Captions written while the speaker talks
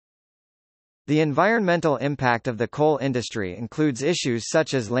The environmental impact of the coal industry includes issues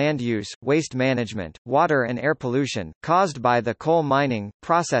such as land use, waste management, water and air pollution, caused by the coal mining,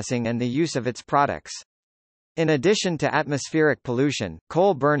 processing and the use of its products. In addition to atmospheric pollution,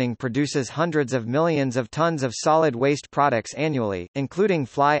 coal burning produces hundreds of millions of tons of solid waste products annually, including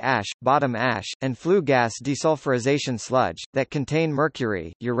fly ash, bottom ash, and flue gas desulfurization sludge, that contain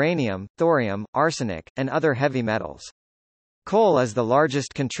mercury, uranium, thorium, arsenic, and other heavy metals. Coal is the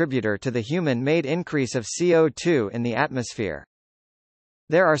largest contributor to the human-made increase of CO2 in the atmosphere.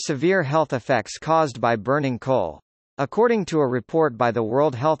 There are severe health effects caused by burning coal. According to a report by the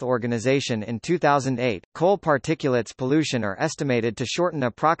World Health Organization in 2008, coal particulates pollution are estimated to shorten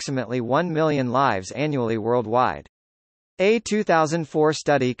approximately 1 million lives annually worldwide. A 2004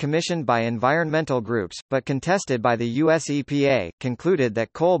 study commissioned by environmental groups, but contested by the US EPA, concluded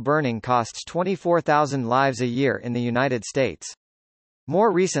that coal burning costs 24,000 lives a year in the United States.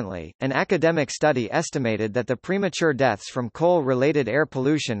 More recently, an academic study estimated that the premature deaths from coal-related air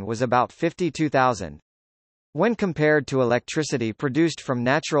pollution was about 52,000. When compared to electricity produced from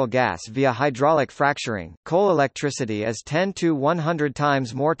natural gas via hydraulic fracturing, coal electricity is 10 to 100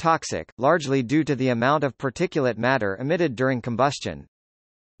 times more toxic, largely due to the amount of particulate matter emitted during combustion.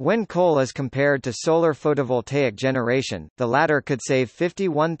 When coal is compared to solar photovoltaic generation, the latter could save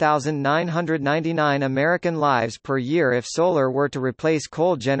 51,999 American lives per year if solar were to replace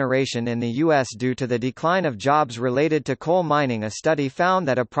coal generation in the U.S. Due to the decline of jobs related to coal mining, a study found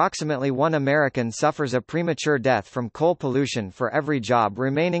that approximately 1 American suffers a premature death from coal pollution for every job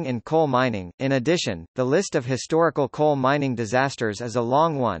remaining in coal mining. In addition, the list of historical coal mining disasters is a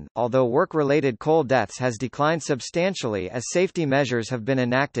long one, although work-related coal deaths has declined substantially as safety measures have been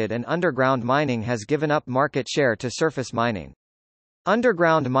enacted and underground mining has given up market share to surface mining.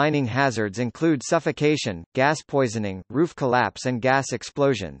 Underground mining hazards include suffocation, gas poisoning, roof collapse and gas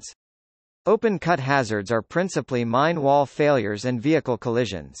explosions. Open-cut hazards are principally mine wall failures and vehicle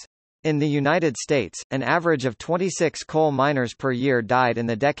collisions. In the United States, an average of 26 coal miners per year died in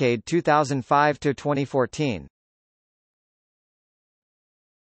the decade 2005 to 2014.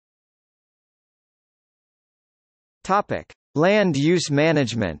 Topic: Land use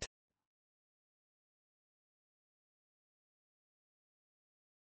management.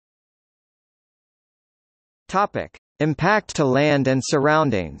 Topic: Impact to land and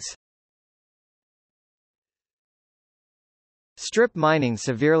surroundings. Strip mining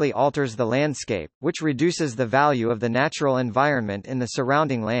severely alters the landscape, which reduces the value of the natural environment in the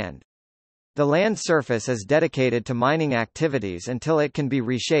surrounding land. The land surface is dedicated to mining activities until it can be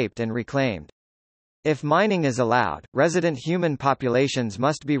reshaped and reclaimed. If mining is allowed, resident human populations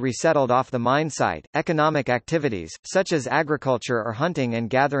must be resettled off the mine site. Economic activities, such as agriculture or hunting and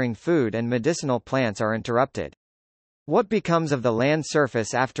gathering food and medicinal plants, are interrupted. What becomes of the land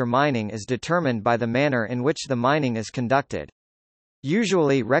surface after mining is determined by the manner in which the mining is conducted.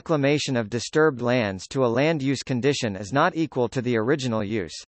 Usually, reclamation of disturbed lands to a land use condition is not equal to the original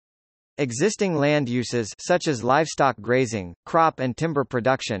use. Existing land uses such as livestock grazing, crop and timber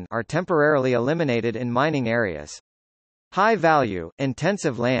production are temporarily eliminated in mining areas. High-value,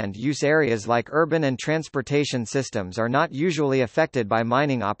 intensive land use areas like urban and transportation systems are not usually affected by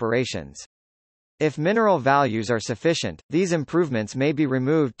mining operations. If mineral values are sufficient, these improvements may be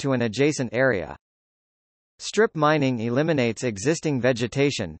removed to an adjacent area. Strip mining eliminates existing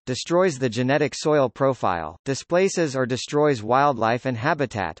vegetation, destroys the genetic soil profile, displaces or destroys wildlife and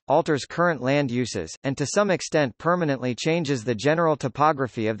habitat, alters current land uses, and to some extent permanently changes the general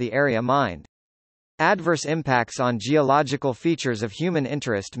topography of the area mined. Adverse impacts on geological features of human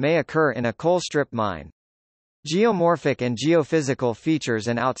interest may occur in a coal strip mine. Geomorphic and geophysical features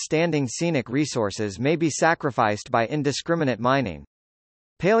and outstanding scenic resources may be sacrificed by indiscriminate mining.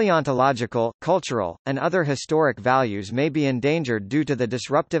 Paleontological, cultural, and other historic values may be endangered due to the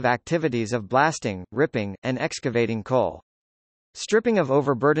disruptive activities of blasting, ripping, and excavating coal. Stripping of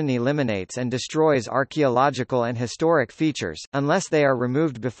overburden eliminates and destroys archaeological and historic features, unless they are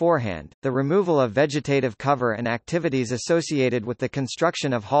removed beforehand. The removal of vegetative cover and activities associated with the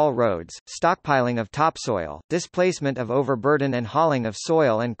construction of haul roads, stockpiling of topsoil, displacement of overburden, and hauling of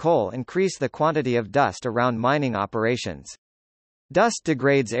soil and coal increase the quantity of dust around mining operations. Dust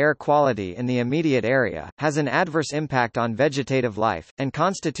degrades air quality in the immediate area, has an adverse impact on vegetative life, and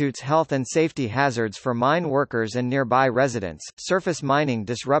constitutes health and safety hazards for mine workers and nearby residents. Surface mining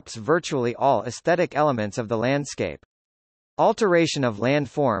disrupts virtually all aesthetic elements of the landscape. Alteration of land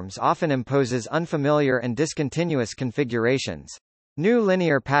forms often imposes unfamiliar and discontinuous configurations. New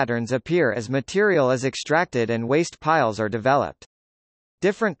linear patterns appear as material is extracted and waste piles are developed.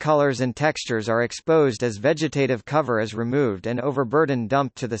 Different colors and textures are exposed as vegetative cover is removed and overburden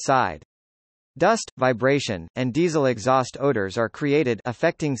dumped to the side. Dust, vibration, and diesel exhaust odors are created,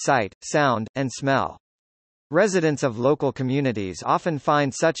 affecting sight, sound, and smell. Residents of local communities often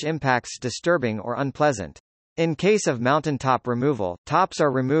find such impacts disturbing or unpleasant. In case of mountaintop removal, tops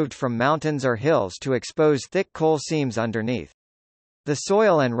are removed from mountains or hills to expose thick coal seams underneath. The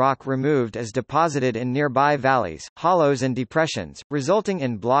soil and rock removed is deposited in nearby valleys, hollows and depressions, resulting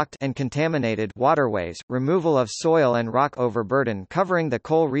in blocked and contaminated waterways. Removal of soil and rock overburden covering the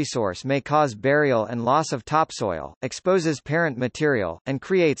coal resource may cause burial and loss of topsoil, exposes parent material, and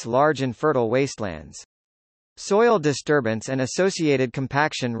creates large infertile wastelands. Soil disturbance and associated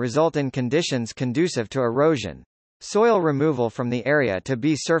compaction result in conditions conducive to erosion. Soil removal from the area to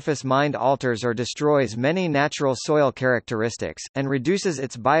be surface mined alters or destroys many natural soil characteristics, and reduces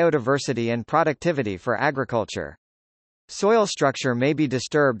its biodiversity and productivity for agriculture. Soil structure may be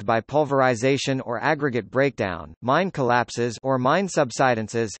disturbed by pulverization or aggregate breakdown. Mine collapses or mine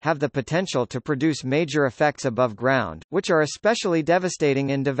subsidences have the potential to produce major effects above ground, which are especially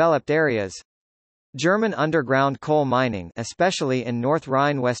devastating in developed areas. German underground coal mining, especially in North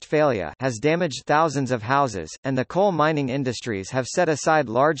Rhine-Westphalia, has damaged thousands of houses, and the coal mining industries have set aside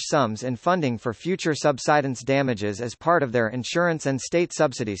large sums in funding for future subsidence damages as part of their insurance and state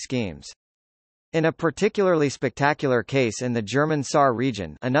subsidy schemes. In a particularly spectacular case in the German Saar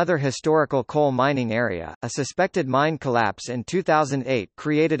region, another historical coal mining area, a suspected mine collapse in 2008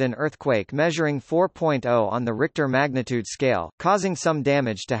 created an earthquake measuring 4.0 on the Richter magnitude scale, causing some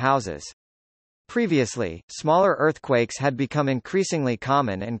damage to houses. Previously, smaller earthquakes had become increasingly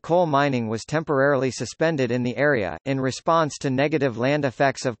common and coal mining was temporarily suspended in the area. In response to negative land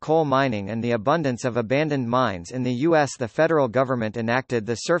effects of coal mining and the abundance of abandoned mines in the U.S., the federal government enacted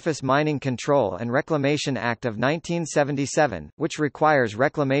the Surface Mining Control and Reclamation Act of 1977, which requires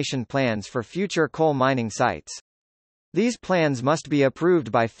reclamation plans for future coal mining sites. These plans must be approved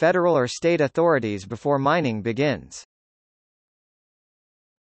by federal or state authorities before mining begins.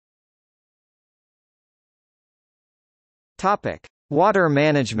 Topic: Water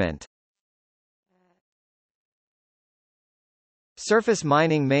management. Surface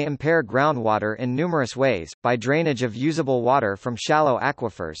mining may impair groundwater in numerous ways, by drainage of usable water from shallow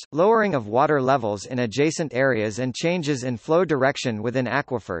aquifers, lowering of water levels in adjacent areas and changes in flow direction within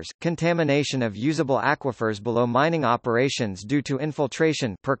aquifers, contamination of usable aquifers below mining operations due to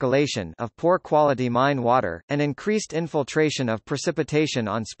infiltration percolation of poor quality mine water, and increased infiltration of precipitation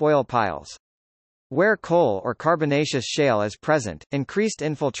on spoil piles. Where coal or carbonaceous shale is present, increased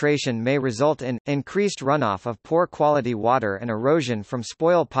infiltration may result in increased runoff of poor quality water and erosion from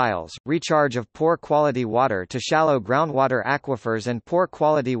spoil piles, recharge of poor quality water to shallow groundwater aquifers and poor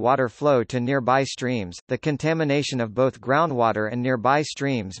quality water flow to nearby streams. The contamination of both groundwater and nearby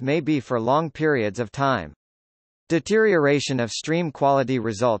streams may be for long periods of time. Deterioration of stream quality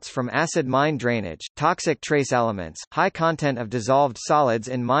results from acid mine drainage, toxic trace elements, high content of dissolved solids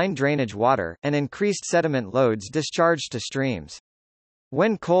in mine drainage water, and increased sediment loads discharged to streams.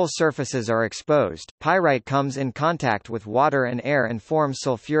 When coal surfaces are exposed, pyrite comes in contact with water and air and forms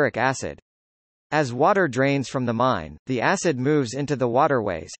sulfuric acid. As water drains from the mine, the acid moves into the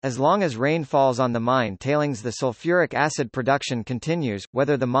waterways. As long as rain falls on the mine tailings, the sulfuric acid production continues,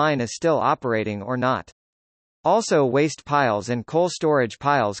 whether the mine is still operating or not. Also, waste piles and coal storage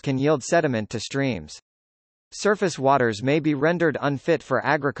piles can yield sediment to streams. Surface waters may be rendered unfit for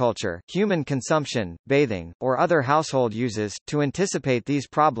agriculture, human consumption, bathing, or other household uses. To anticipate these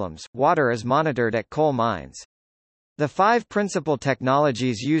problems, water is monitored at coal mines. The 5 principal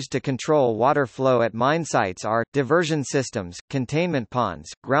technologies used to control water flow at mine sites are, diversion systems, containment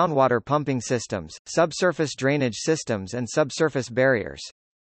ponds, groundwater pumping systems, subsurface drainage systems and subsurface barriers.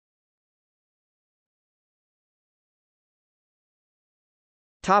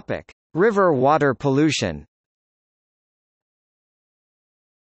 Topic: River water pollution.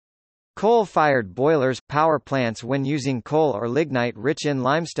 Coal-fired boilers, power plants when using coal or lignite rich in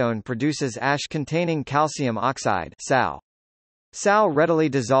limestone produces ash containing calcium oxide (SaO). SaO readily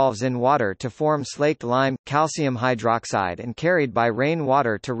dissolves in water to form slaked lime, calcium hydroxide and carried by rain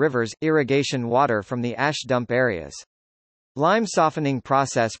water to rivers, irrigation water from the ash dump areas. Lime softening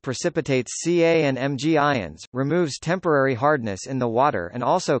process precipitates Ca and Mg ions, removes temporary hardness in the water and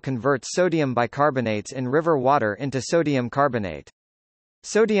also converts sodium bicarbonates in river water into sodium carbonate.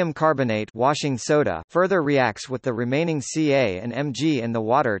 Sodium carbonate washing soda further reacts with the remaining Ca and Mg in the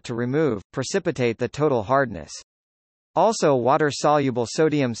water to precipitate the total hardness. Also, water-soluble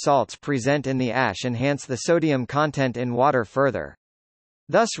sodium salts present in the ash enhance the sodium content in water further.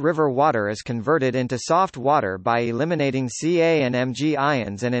 Thus river water is converted into soft water by eliminating Ca and Mg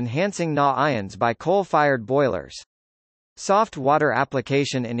ions and enhancing Na ions by coal-fired boilers. Soft water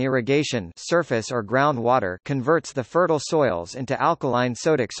application in irrigation, surface or groundwater, converts the fertile soils into alkaline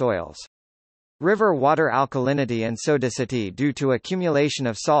sodic soils. River water alkalinity and sodicity due to accumulation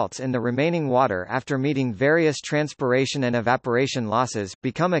of salts in the remaining water after meeting various transpiration and evaporation losses,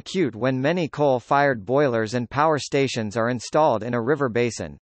 become acute when many coal-fired boilers and power stations are installed in a river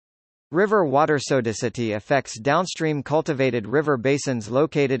basin. River water sodicity affects downstream cultivated river basins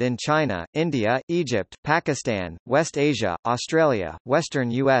located in China, India, Egypt, Pakistan, West Asia, Australia,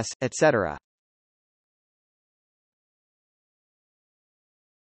 Western US, etc.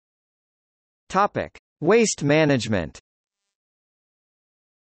 Topic: Waste management.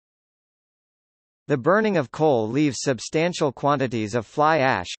 The burning of coal leaves substantial quantities of fly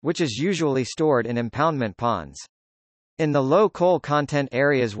ash, which is usually stored in impoundment ponds. In the low coal content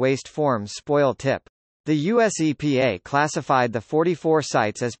areas, waste forms spoil tip. The US EPA classified the 44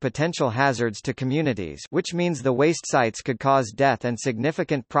 sites as potential hazards to communities, which means the waste sites could cause death and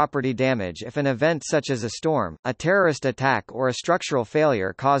significant property damage if an event such as a storm, a terrorist attack or a structural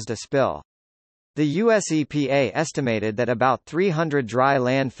failure caused a spill. The US EPA estimated that about 300 dry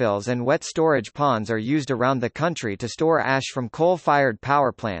landfills and wet storage ponds are used around the country to store ash from coal-fired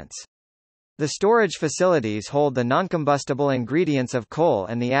power plants. The storage facilities hold the noncombustible ingredients of coal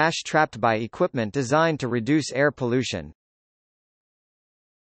and the ash trapped by equipment designed to reduce air pollution.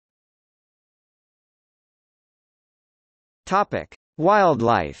 Topic: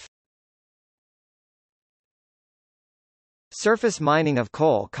 Wildlife. Surface mining of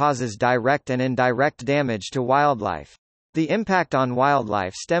coal causes direct and indirect damage to wildlife. The impact on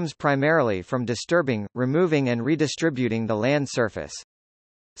wildlife stems primarily from disturbing, removing and redistributing the land surface.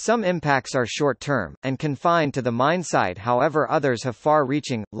 Some impacts are short-term, and confined to the mine site, however others have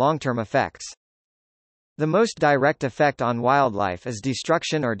far-reaching, long-term effects. The most direct effect on wildlife is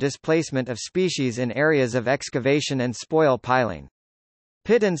destruction or displacement of species in areas of excavation and spoil piling.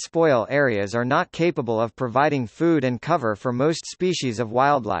 Pit and spoil areas are not capable of providing food and cover for most species of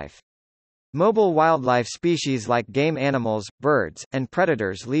wildlife. Mobile wildlife species like game animals, birds, and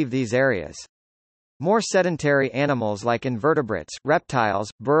predators leave these areas. More sedentary animals like invertebrates,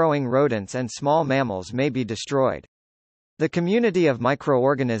 reptiles, burrowing rodents and small mammals may be destroyed. The community of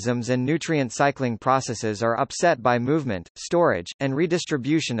microorganisms and nutrient cycling processes are upset by movement, storage, and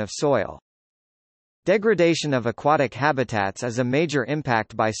redistribution of soil. Degradation of aquatic habitats is a major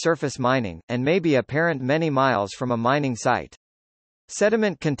impact by surface mining, and may be apparent many miles from a mining site.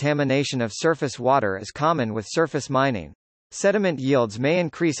 Sediment contamination of surface water is common with surface mining. Sediment yields may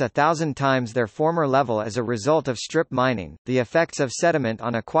increase 1,000 times their former level as a result of strip mining. The effects of sediment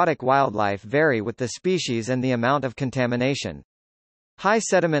on aquatic wildlife vary with the species and the amount of contamination. High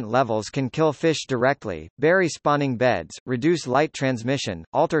sediment levels can kill fish directly, bury spawning beds, reduce light transmission,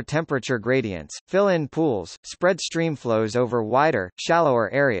 alter temperature gradients, fill in pools, spread stream flows over wider,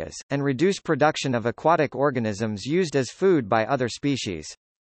 shallower areas, and reduce production of aquatic organisms used as food by other species.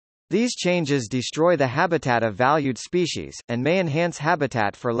 These changes destroy the habitat of valued species, and may enhance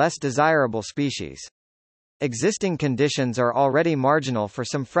habitat for less desirable species. Existing conditions are already marginal for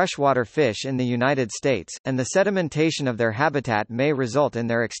some freshwater fish in the United States, and the sedimentation of their habitat may result in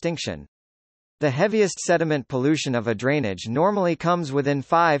their extinction. The heaviest sediment pollution of a drainage normally comes within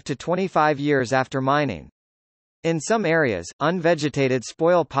 5 to 25 years after mining. In some areas, unvegetated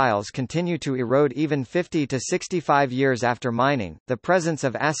spoil piles continue to erode even 50 to 65 years after mining. The presence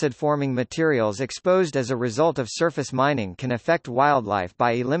of acid-forming materials exposed as a result of surface mining can affect wildlife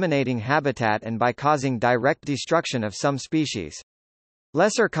by eliminating habitat and by causing direct destruction of some species.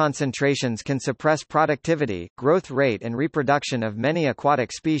 Lesser concentrations can suppress productivity, growth rate and reproduction of many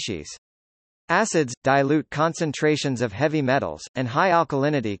aquatic species. Acids, dilute concentrations of heavy metals, and high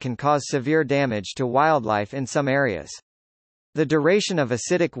alkalinity can cause severe damage to wildlife in some areas. The duration of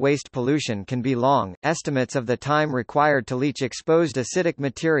acidic waste pollution can be long. Estimates of the time required to leach exposed acidic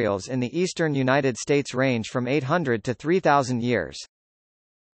materials in the eastern United States range from 800 to 3,000 years.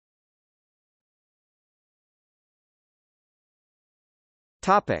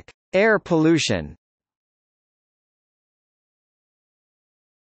 Topic: Air pollution.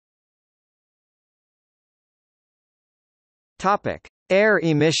 Topic: Air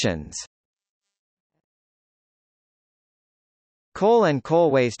emissions. Coal and coal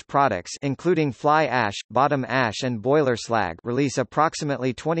waste products including fly ash, bottom ash and boiler slag release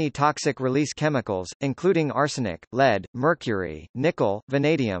approximately 20 toxic release chemicals, including arsenic, lead, mercury, nickel,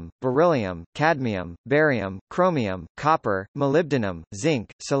 vanadium, beryllium, cadmium, barium, chromium, copper, molybdenum,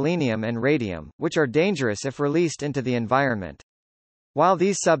 zinc, selenium and radium, which are dangerous if released into the environment. While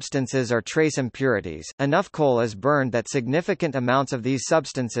these substances are trace impurities, enough coal is burned that significant amounts of these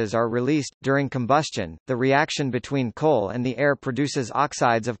substances are released. During combustion, the reaction between coal and the air produces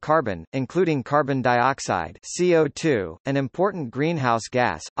oxides of carbon, including carbon dioxide (CO2), an important greenhouse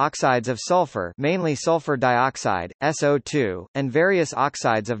gas, oxides of sulfur, mainly sulfur dioxide (SO2), and various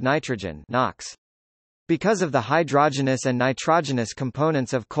oxides of nitrogen (NOx). Because of the hydrogenous and nitrogenous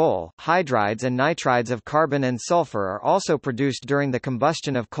components of coal, hydrides and nitrides of carbon and sulfur are also produced during the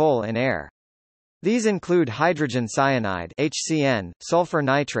combustion of coal in air. These include hydrogen cyanide (HCN), sulfur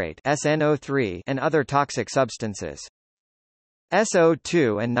nitrate (SNO3), and other toxic substances.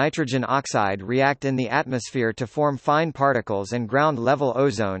 SO2 and nitrogen oxide react in the atmosphere to form fine particles and ground-level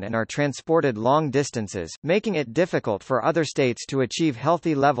ozone and are transported long distances, making it difficult for other states to achieve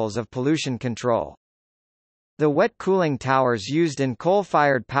healthy levels of pollution control. The wet cooling towers used in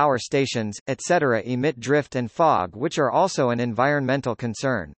coal-fired power stations, etc. emit drift and fog, which are also an environmental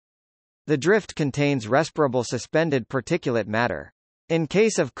concern. The drift contains respirable suspended particulate matter. In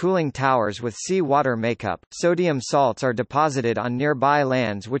case of cooling towers with sea-water makeup, sodium salts are deposited on nearby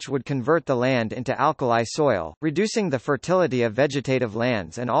lands which would convert the land into alkali soil, reducing the fertility of vegetative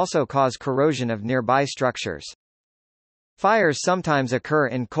lands and also cause corrosion of nearby structures. Fires sometimes occur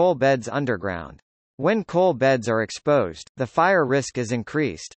in coal beds underground. When coal beds are exposed, the fire risk is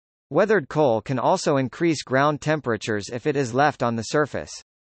increased. Weathered coal can also increase ground temperatures if it is left on the surface.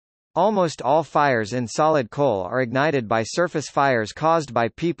 Almost all fires in solid coal are ignited by surface fires caused by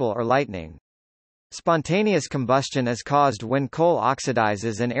people or lightning. Spontaneous combustion is caused when coal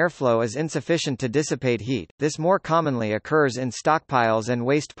oxidizes and airflow is insufficient to dissipate heat. This more commonly occurs in stockpiles and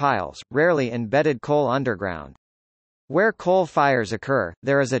waste piles, rarely in bedded coal underground. Where coal fires occur,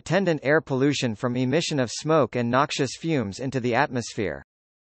 there is attendant air pollution from emission of smoke and noxious fumes into the atmosphere.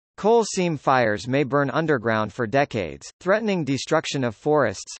 Coal seam fires may burn underground for decades, threatening destruction of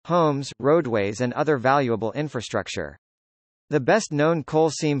forests, homes, roadways and other valuable infrastructure. The best-known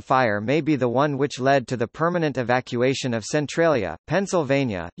coal seam fire may be the one which led to the permanent evacuation of Centralia,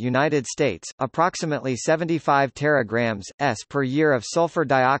 Pennsylvania, United States. Approximately 75 teragrams s per year of sulfur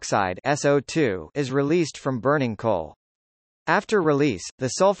dioxide (SO2) is released from burning coal. After release, the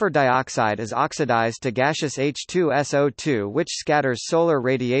sulfur dioxide is oxidized to gaseous H2SO2, which scatters solar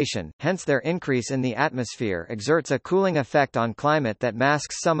radiation, hence their increase in the atmosphere exerts a cooling effect on climate that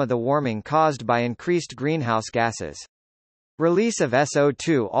masks some of the warming caused by increased greenhouse gases. Release of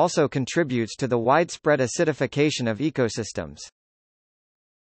SO2 also contributes to the widespread acidification of ecosystems.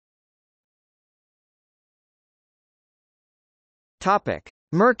 Topic: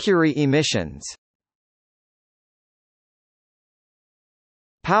 Mercury emissions.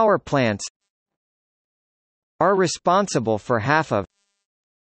 Power plants are responsible for half of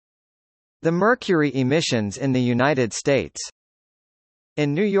the mercury emissions in the United States.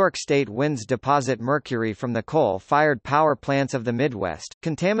 In New York State, winds deposit mercury from the coal-fired power plants of the Midwest,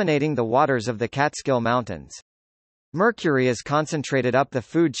 contaminating the waters of the Catskill Mountains. Mercury is concentrated up the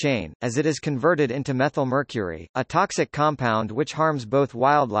food chain, as it is converted into methylmercury, a toxic compound which harms both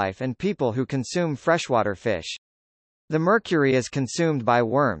wildlife and people who consume freshwater fish. The mercury is consumed by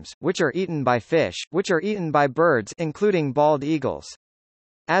worms, which are eaten by fish, which are eaten by birds, including bald eagles.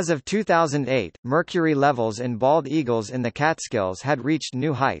 As of 2008, mercury levels in bald eagles in the Catskills had reached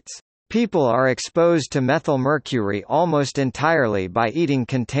new heights. People are exposed to methylmercury almost entirely by eating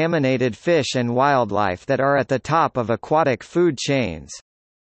contaminated fish and wildlife that are at the top of aquatic food chains.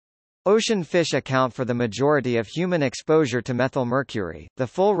 Ocean fish account for the majority of human exposure to methylmercury. The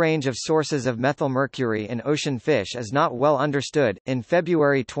full range of sources of methylmercury in ocean fish is not well understood. In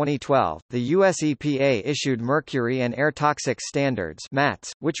February 2012, the US EPA issued Mercury and Air Toxics Standards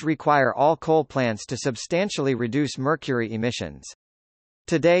 (MATS), which require all coal plants to substantially reduce mercury emissions.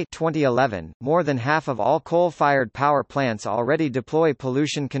 Today, 2011, more than half of all coal-fired power plants already deploy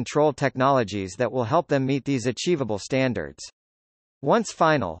pollution control technologies that will help them meet these achievable standards. Once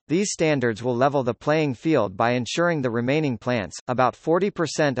final, these standards will level the playing field by ensuring the remaining plants, about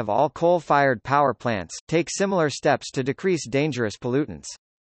 40% of all coal-fired power plants, take similar steps to decrease dangerous pollutants.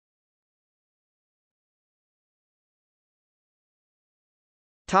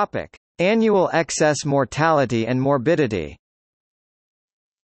 Topic: Annual excess mortality and morbidity.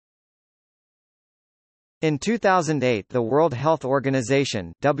 In 2008, the World Health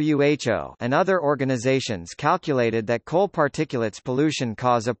Organization (WHO) and other organizations calculated that coal particulates pollution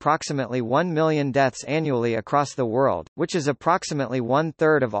cause approximately 1 million deaths annually across the world, which is approximately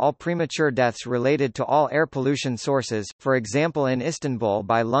one-third of all premature deaths related to all air pollution sources, for example in Istanbul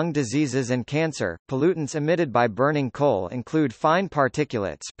by lung diseases and cancer. Pollutants emitted by burning coal include fine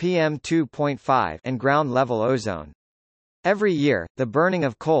particulates (PM2.5) and ground-level ozone. Every year, the burning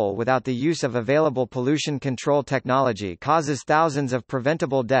of coal without the use of available pollution control technology causes thousands of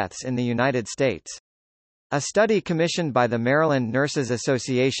preventable deaths in the United States. A study commissioned by the Maryland Nurses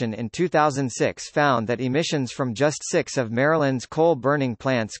Association in 2006 found that emissions from just 6 of Maryland's coal-burning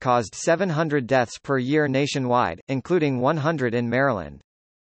plants caused 700 deaths per year nationwide, including 100 in Maryland.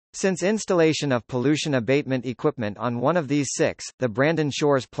 Since installation of pollution abatement equipment on one of these 6, the Brandon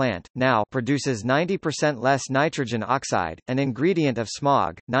Shores plant, now produces 90% less nitrogen oxide, an ingredient of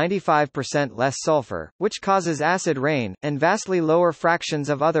smog, 95% less sulfur, which causes acid rain, and vastly lower fractions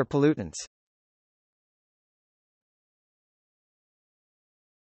of other pollutants.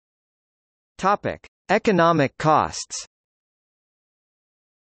 Topic: Economic costs.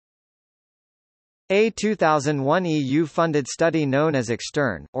 A 2001 EU-funded study known as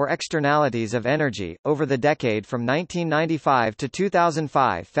Extern, or Externalities of Energy, over the decade from 1995 to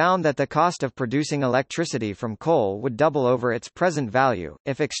 2005 found that the cost of producing electricity from coal would double over its present value,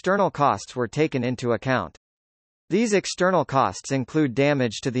 if external costs were taken into account. These external costs include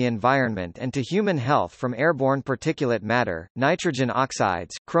damage to the environment and to human health from airborne particulate matter, nitrogen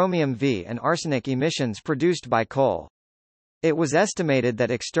oxides, chromium V and arsenic emissions produced by coal. It was estimated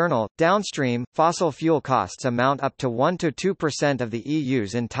that external, downstream, fossil fuel costs amount up to 1 to 2% of the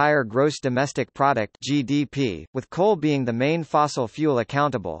EU's entire gross domestic product (GDP), with coal being the main fossil fuel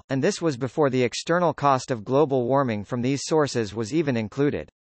accountable, and this was before the external cost of global warming from these sources was even included.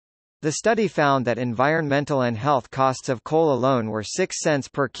 The study found that environmental and health costs of coal alone were 6 cents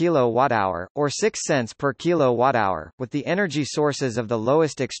per kilowatt-hour, or 6 cents per kilowatt-hour, with the energy sources of the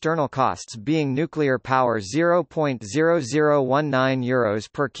lowest external costs being nuclear power €0.0019 Euros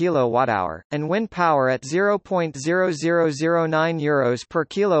per kilowatt-hour, and wind power at €0.0009 Euros per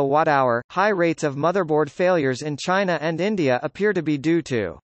kilowatt-hour. High rates of motherboard failures in China and India appear to be due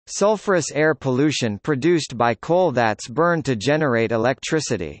to sulfurous air pollution produced by coal that's burned to generate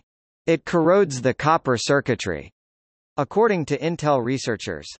electricity. It corrodes the copper circuitry, according to Intel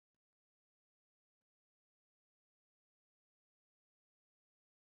researchers.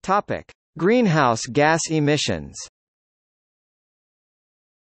 Topic: Greenhouse gas emissions.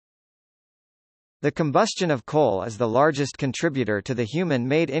 The combustion of coal is the largest contributor to the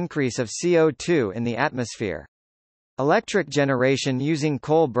human-made increase of CO2 in the atmosphere. Electric generation using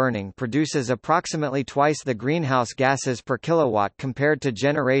coal burning produces approximately twice the greenhouse gases per kilowatt compared to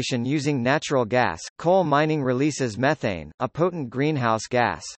generation using natural gas. Coal mining releases methane, a potent greenhouse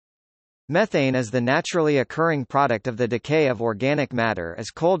gas. Methane is the naturally occurring product of the decay of organic matter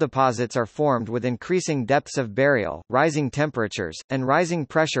as coal deposits are formed with increasing depths of burial, rising temperatures, and rising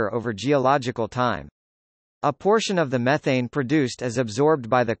pressure over geological time. A portion of the methane produced is absorbed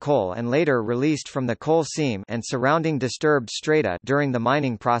by the coal and later released from the coal seam and surrounding disturbed strata during the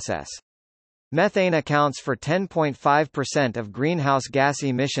mining process. Methane accounts for 10.5% of greenhouse gas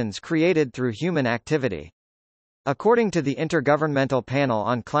emissions created through human activity. According to the Intergovernmental Panel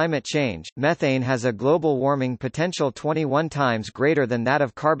on Climate Change, methane has a global warming potential 21 times greater than that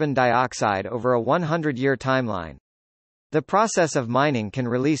of carbon dioxide over a 100-year timeline. The process of mining can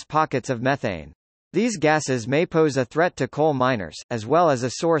release pockets of methane. These gases may pose a threat to coal miners, as well as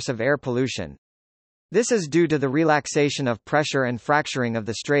a source of air pollution. This is due to the relaxation of pressure and fracturing of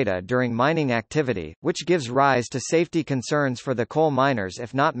the strata during mining activity, which gives rise to safety concerns for the coal miners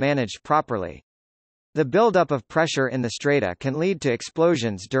if not managed properly. The buildup of pressure in the strata can lead to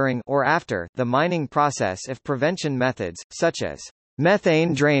explosions during or after the mining process if prevention methods, such as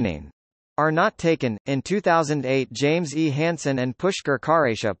methane draining, are not taken. In 2008, James E. Hansen and Pushkar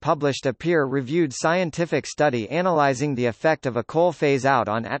Karesha published a peer-reviewed scientific study analyzing the effect of a coal phase-out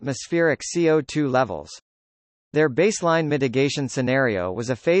on atmospheric CO2 levels. Their baseline mitigation scenario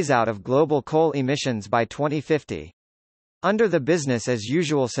was a phase-out of global coal emissions by 2050. Under the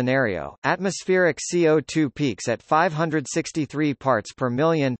business-as-usual scenario, atmospheric CO2 peaks at 563 parts per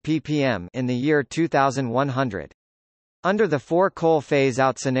million ppm in the year 2100. Under the 4 coal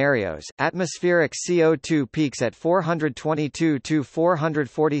phase-out scenarios, atmospheric CO2 peaks at 422 to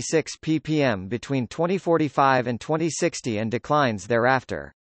 446 ppm between 2045 and 2060 and declines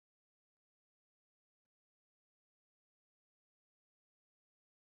thereafter.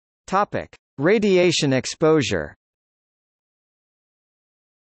 Topic: Radiation exposure.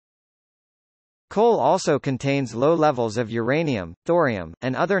 Coal also contains low levels of uranium, thorium,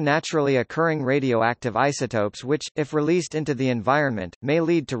 and other naturally occurring radioactive isotopes which, if released into the environment, may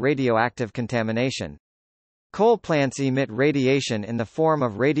lead to radioactive contamination. Coal plants emit radiation in the form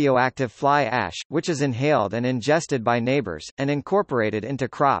of radioactive fly ash, which is inhaled and ingested by neighbors, and incorporated into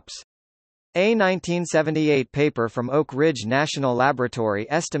crops. A 1978 paper from Oak Ridge National Laboratory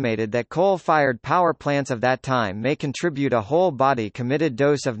estimated that coal-fired power plants of that time may contribute a whole-body committed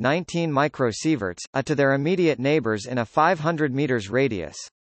dose of 19 microsieverts, to their immediate neighbors in a 500 meters radius.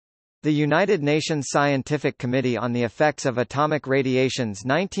 The United Nations Scientific Committee on the Effects of Atomic Radiation's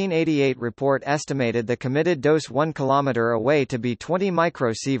 1988 report estimated the committed dose 1 km away to be 20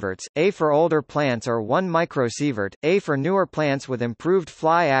 microsieverts, A for older plants or 1 microsievert, A for newer plants with improved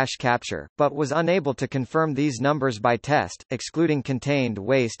fly ash capture, but was unable to confirm these numbers by test. Excluding contained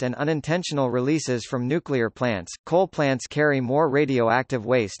waste and unintentional releases from nuclear plants, coal plants carry more radioactive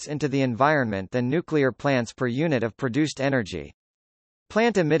wastes into the environment than nuclear plants per unit of produced energy.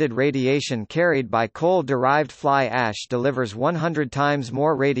 Plant-emitted radiation carried by coal-derived fly ash delivers 100 times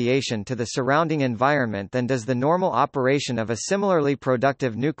more radiation to the surrounding environment than does the normal operation of a similarly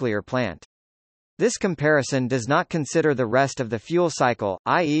productive nuclear plant. This comparison does not consider the rest of the fuel cycle,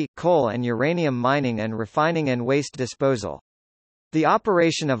 i.e., coal and uranium mining and refining and waste disposal. The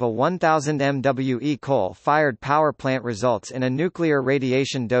operation of a 1000 MWe coal-fired power plant results in a nuclear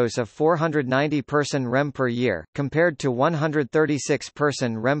radiation dose of 490 person rem per year, compared to 136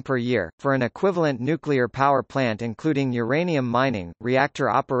 person rem per year, for an equivalent nuclear power plant including uranium mining, reactor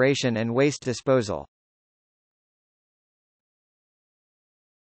operation and waste disposal.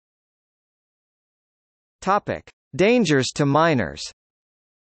 Topic: Dangers to miners.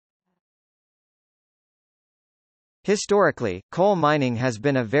 Historically, coal mining has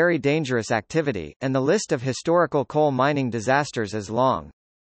been a very dangerous activity, and the list of historical coal mining disasters is long.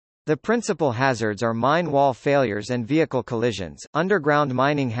 The principal hazards are mine wall failures and vehicle collisions. Underground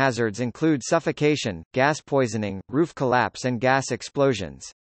mining hazards include suffocation, gas poisoning, roof collapse and gas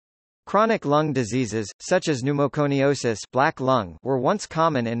explosions. Chronic lung diseases, such as pneumoconiosis black lung, were once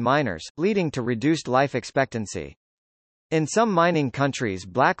common in miners, leading to reduced life expectancy. In some mining countries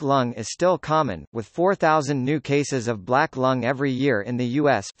black lung is still common, with 4,000 new cases of black lung every year in the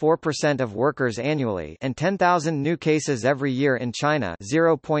U.S. 4% of workers annually and 10,000 new cases every year in China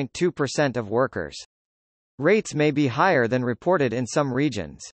 0.2% of workers. Rates may be higher than reported in some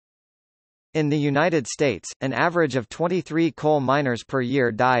regions. In the United States, an average of 23 coal miners per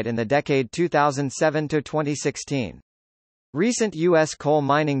year died in the decade 2007 to 2016. Recent U.S. coal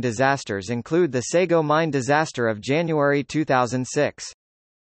mining disasters include the Sago mine disaster of January 2006.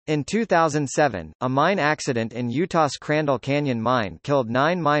 In 2007, a mine accident in Utah's Crandall Canyon mine killed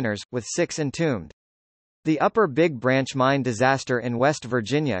 9 miners, with 6 entombed. The Upper Big Branch mine disaster in West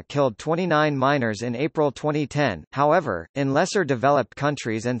Virginia killed 29 miners in April 2010. However, in lesser developed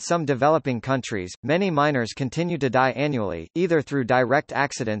countries and some developing countries, many miners continue to die annually, either through direct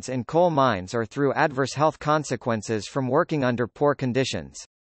accidents in coal mines or through adverse health consequences from working under poor conditions.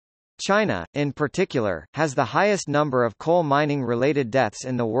 China, in particular, has the highest number of coal mining-related deaths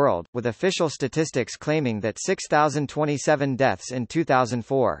in the world, with official statistics claiming that 6,027 deaths in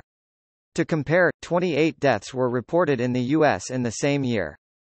 2004. To compare, 28 deaths were reported in the U.S. in the same year.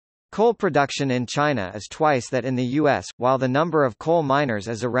 Coal production in China is twice that in the U.S., while the number of coal miners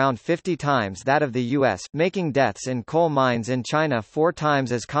is around 50 times that of the U.S., making deaths in coal mines in China 4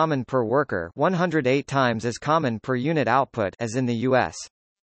 times as common per worker, 108 times as common per unit output as in the U.S.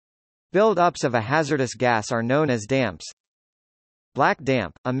 Build-ups of a hazardous gas are known as damps. Black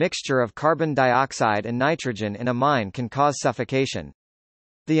damp, a mixture of carbon dioxide and nitrogen in a mine, can cause suffocation.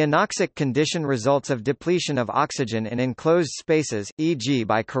 The anoxic condition results of depletion of oxygen in enclosed spaces, e.g.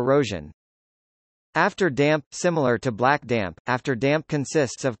 by corrosion. After damp, similar to black damp, after damp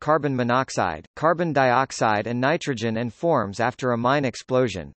consists of carbon monoxide, carbon dioxide and nitrogen and forms after a mine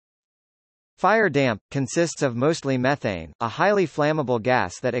explosion. Fire damp consists of mostly methane, a highly flammable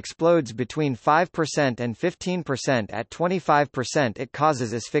gas that explodes between 5% and 15%. At 25% it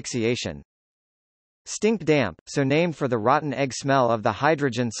causes asphyxiation. Stink damp, so named for the rotten egg smell of the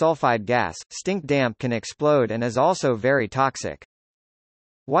hydrogen sulfide gas, stink damp can explode and is also very toxic.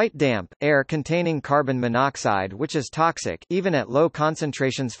 White damp, air containing carbon monoxide which is toxic even at low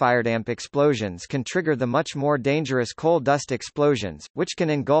concentrations. Fire damp explosions can trigger the much more dangerous coal dust explosions, which can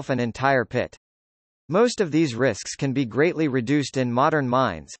engulf an entire pit. Most of these risks can be greatly reduced in modern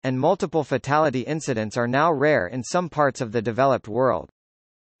mines, and multiple fatality incidents are now rare in some parts of the developed world.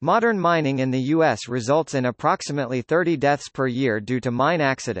 Modern mining in the U.S. results in approximately 30 deaths per year due to mine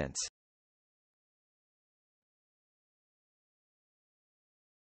accidents.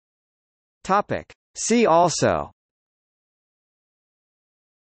 Topic. See also: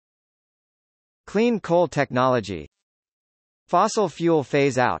 Clean coal technology, Fossil fuel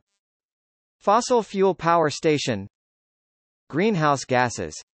phase-out, Fossil fuel power station, Greenhouse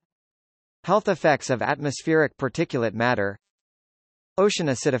gases, Health effects of atmospheric particulate matter, Ocean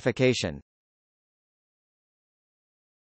acidification.